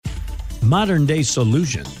Modern day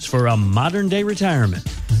solutions for a modern day retirement.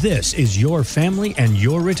 This is your family and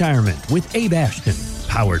your retirement with Abe Ashton,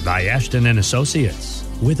 powered by Ashton and Associates.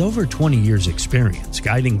 With over 20 years experience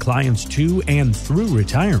guiding clients to and through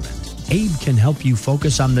retirement, Abe can help you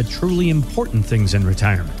focus on the truly important things in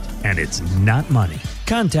retirement, and it's not money.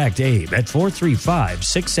 Contact Abe at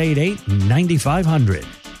 435-688-9500.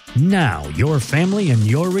 Now, your family and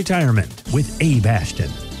your retirement with Abe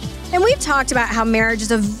Ashton. And we've talked about how marriage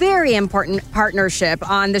is a very important partnership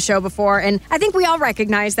on the show before, and I think we all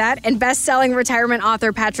recognize that. And best-selling retirement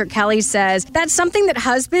author Patrick Kelly says that's something that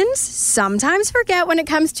husbands sometimes forget when it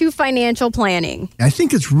comes to financial planning. I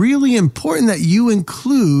think it's really important that you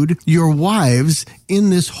include your wives in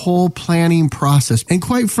this whole planning process. And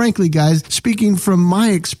quite frankly, guys, speaking from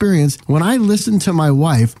my experience, when I listen to my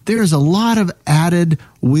wife, there's a lot of added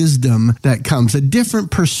wisdom that comes, a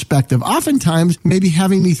different perspective, oftentimes maybe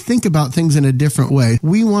having me think about things in a different way.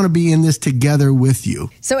 We want to be in this together with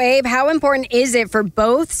you. So Abe, how important is it for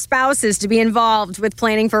both spouses to be involved with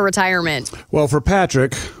planning for retirement? Well, for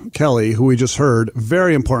Patrick Kelly, who we just heard,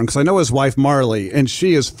 very important, because I know his wife Marley, and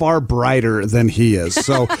she is far brighter than he is.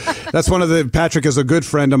 So that's Patrick is a good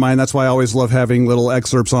friend of mine. That's why I always love having little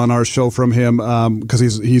excerpts on our show from him, because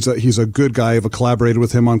he's a good guy. I've collaborated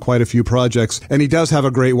with him on quite a few projects, and he does have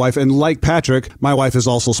a great wife. And like Patrick, my wife is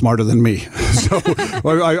also smarter than me. So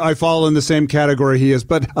I fall in the same category he is.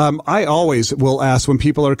 But I always will ask when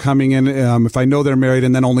people are coming in, if I know they're married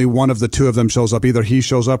and then only one of the two of them shows up, either he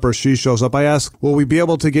shows up or she shows up, I ask, will we be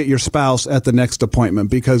able to get your spouse at the next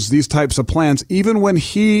appointment? Because these types of plans, even when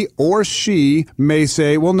he or she may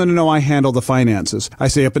say, well, no, I handle the finances. I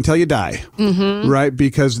say up until you die, right?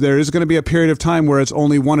 Because there is going to be a period of time where it's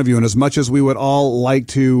only one of you. And as much as we would all like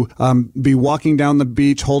to be walking down the beach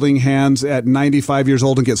holding hands at 95 years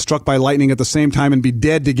old and get struck by lightning at the same time and be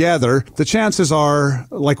dead together, the chances are,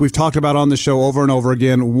 like we've talked about on the show over and over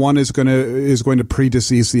again, one is going to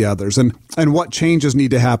predecease the others. And what changes need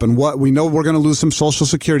to happen? What we know, we're going to lose some Social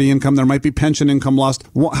Security income. There might be pension income lost.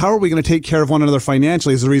 How are we going to take care of one another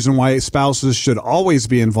financially is the reason why spouses should always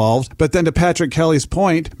be involved. But then to Patrick Kelly's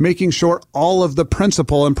point, making sure all of the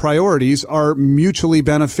principle and priorities are mutually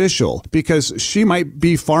beneficial, because she might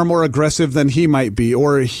be far more aggressive than he might be,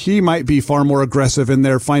 or he might be far more aggressive in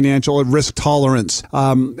their financial risk tolerance.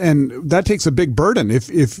 And that takes a big burden.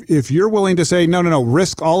 If you're willing to say, no,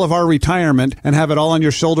 risk all of our retirement and have it all on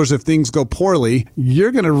your shoulders if things go poorly,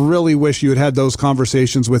 you're going to really wish you had had those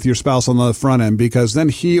conversations with your spouse on the front end, because then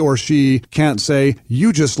he or she can't say,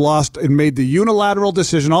 you just lost and made the unilateral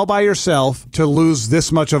decision all by yourself to lose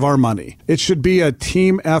this much of our money. It should be a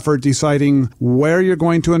team effort deciding where you're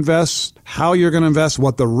going to invest, how you're going to invest,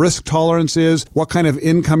 what the risk tolerance is, what kind of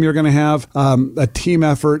income you're going to have. A team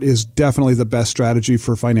effort is definitely the best strategy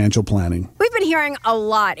for financial planning. We've been hearing a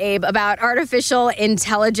lot, Abe, about artificial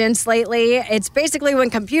intelligence lately. It's basically when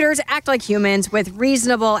computers act like humans with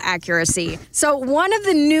reasonable accuracy. So one of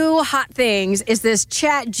the new hot things is this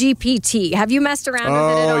ChatGPT. Have you messed around with it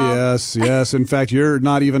at all? Oh, yes. In fact, you're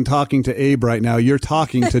not even talking to Abe right now. You're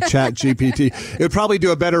talking to ChatGPT. It would probably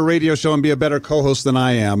do a better radio show and be a better co-host than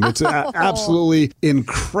I am. It's absolutely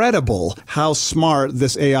incredible how smart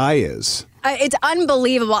this AI is. It's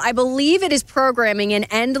unbelievable. I believe it is programming an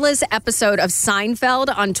endless episode of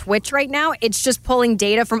Seinfeld on Twitch right now. It's just pulling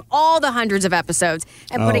data from all the hundreds of episodes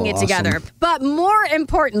and putting it together. But more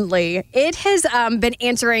importantly, it has been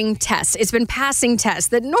answering tests. It's been passing tests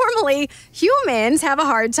that normally humans have a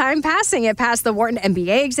hard time passing. It passed the Wharton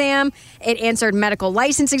MBA exam. It answered medical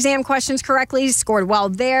license exam questions correctly, scored well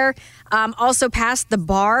there. Also passed the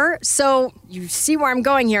bar. So you see where I'm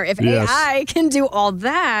going here. If AI can do all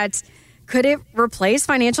that, could it replace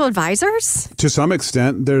financial advisors? To some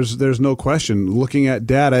extent, there's no question. Looking at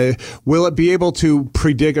data, will it be able to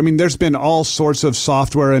predict? I mean, there's been all sorts of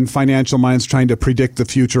software and financial minds trying to predict the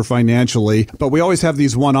future financially, but we always have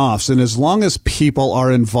these one-offs. And as long as people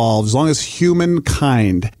are involved, as long as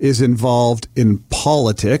humankind is involved in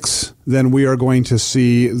politics, then we are going to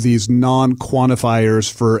see these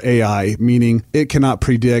non-quantifiers for AI, meaning it cannot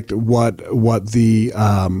predict what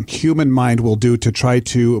the human mind will do to try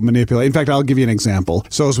to manipulate. In fact, I'll give you an example.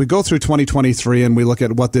 So as we go through 2023 and we look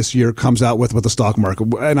at what this year comes out with the stock market,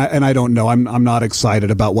 and I don't know, I'm not excited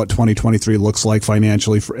about what 2023 looks like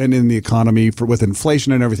financially and in the economy with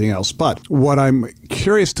inflation and everything else. But what I'm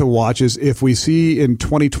curious to watch is if we see in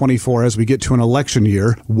 2024, as we get to an election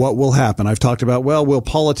year, what will happen. I've talked about, will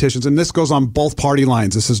politicians, and this goes on both party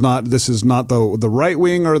lines. This is not the right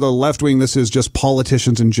wing or the left wing. This is just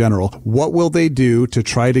politicians in general. What will they do to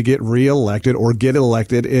try to get reelected or get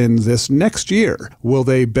elected in this this next year? Will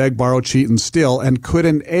they beg, borrow, cheat, and steal? And could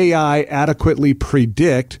an AI adequately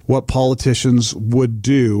predict what politicians would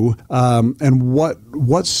do and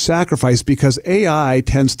what sacrifice? Because AI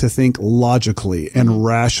tends to think logically and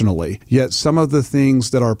rationally. Yet some of the things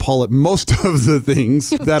that most of the things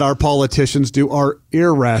that our politicians do are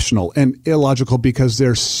irrational and illogical because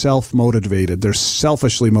they're self-motivated. They're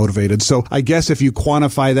selfishly motivated. So I guess if you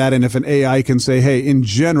quantify that, and if an AI can say, hey, in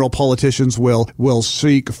general, politicians will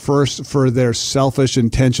seek first for their selfish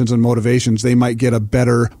intentions and motivations, they might get a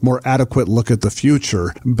better, more adequate look at the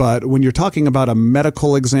future. But when you're talking about a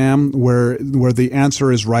medical exam where the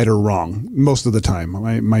answer is right or wrong, most of the time,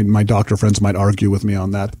 my doctor friends might argue with me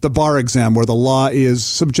on that. The bar exam where the law is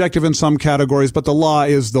subjective in some categories, but the law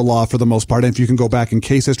is the law for the most part. And if you can go back in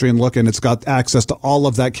case history and look, and it's got access to all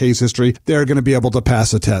of that case history, they're going to be able to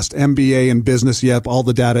pass a test. MBA and business, yep, all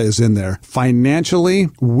the data is in there. Financially,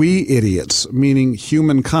 we idiots, meaning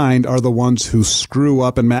humankind, are the ones who screw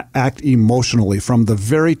up and act emotionally from the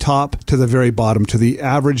very top to the very bottom, to the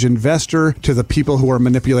average investor, to the people who are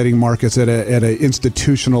manipulating markets at an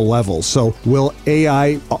institutional level. So will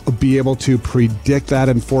AI be able to predict that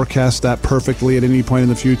and forecast that perfectly at any point in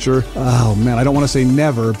the future? Oh man, I don't want to say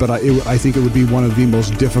never, but I think it would be one of the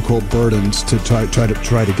most difficult burdens to try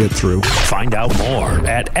to get through. Find out more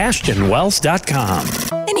at AshtonWealth.com.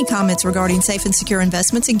 Any comments regarding safe and secure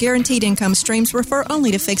investments and guaranteed income streams refer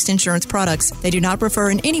only to fixed insurance products. They do not refer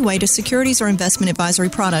in any way to securities or investment advisory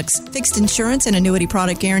products. Fixed insurance and annuity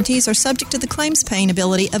product guarantees are subject to the claims paying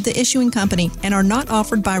ability of the issuing company and are not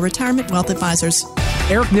offered by Retirement Wealth Advisors.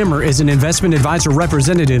 Eric Nimmer is an investment advisor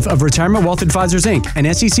representative of Retirement Wealth Advisors, Inc.,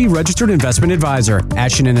 an SEC-registered investment advisor.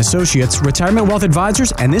 Ashton & Associates, Retirement Wealth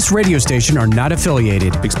Advisors, and this radio station are not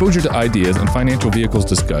affiliated. Exposure to ideas and financial vehicles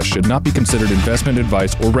discussed should not be considered investment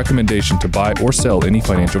advice or recommendation to buy or sell any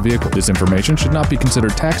financial vehicle. This information should not be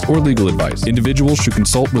considered tax or legal advice. Individuals should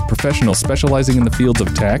consult with professionals specializing in the fields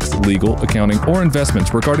of tax, legal, accounting, or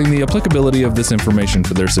investments regarding the applicability of this information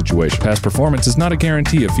to their situation. Past performance is not a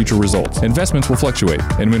guarantee of future results. Investments will fluctuate,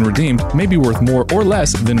 and when redeemed, may be worth more or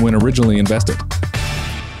less than when originally invested.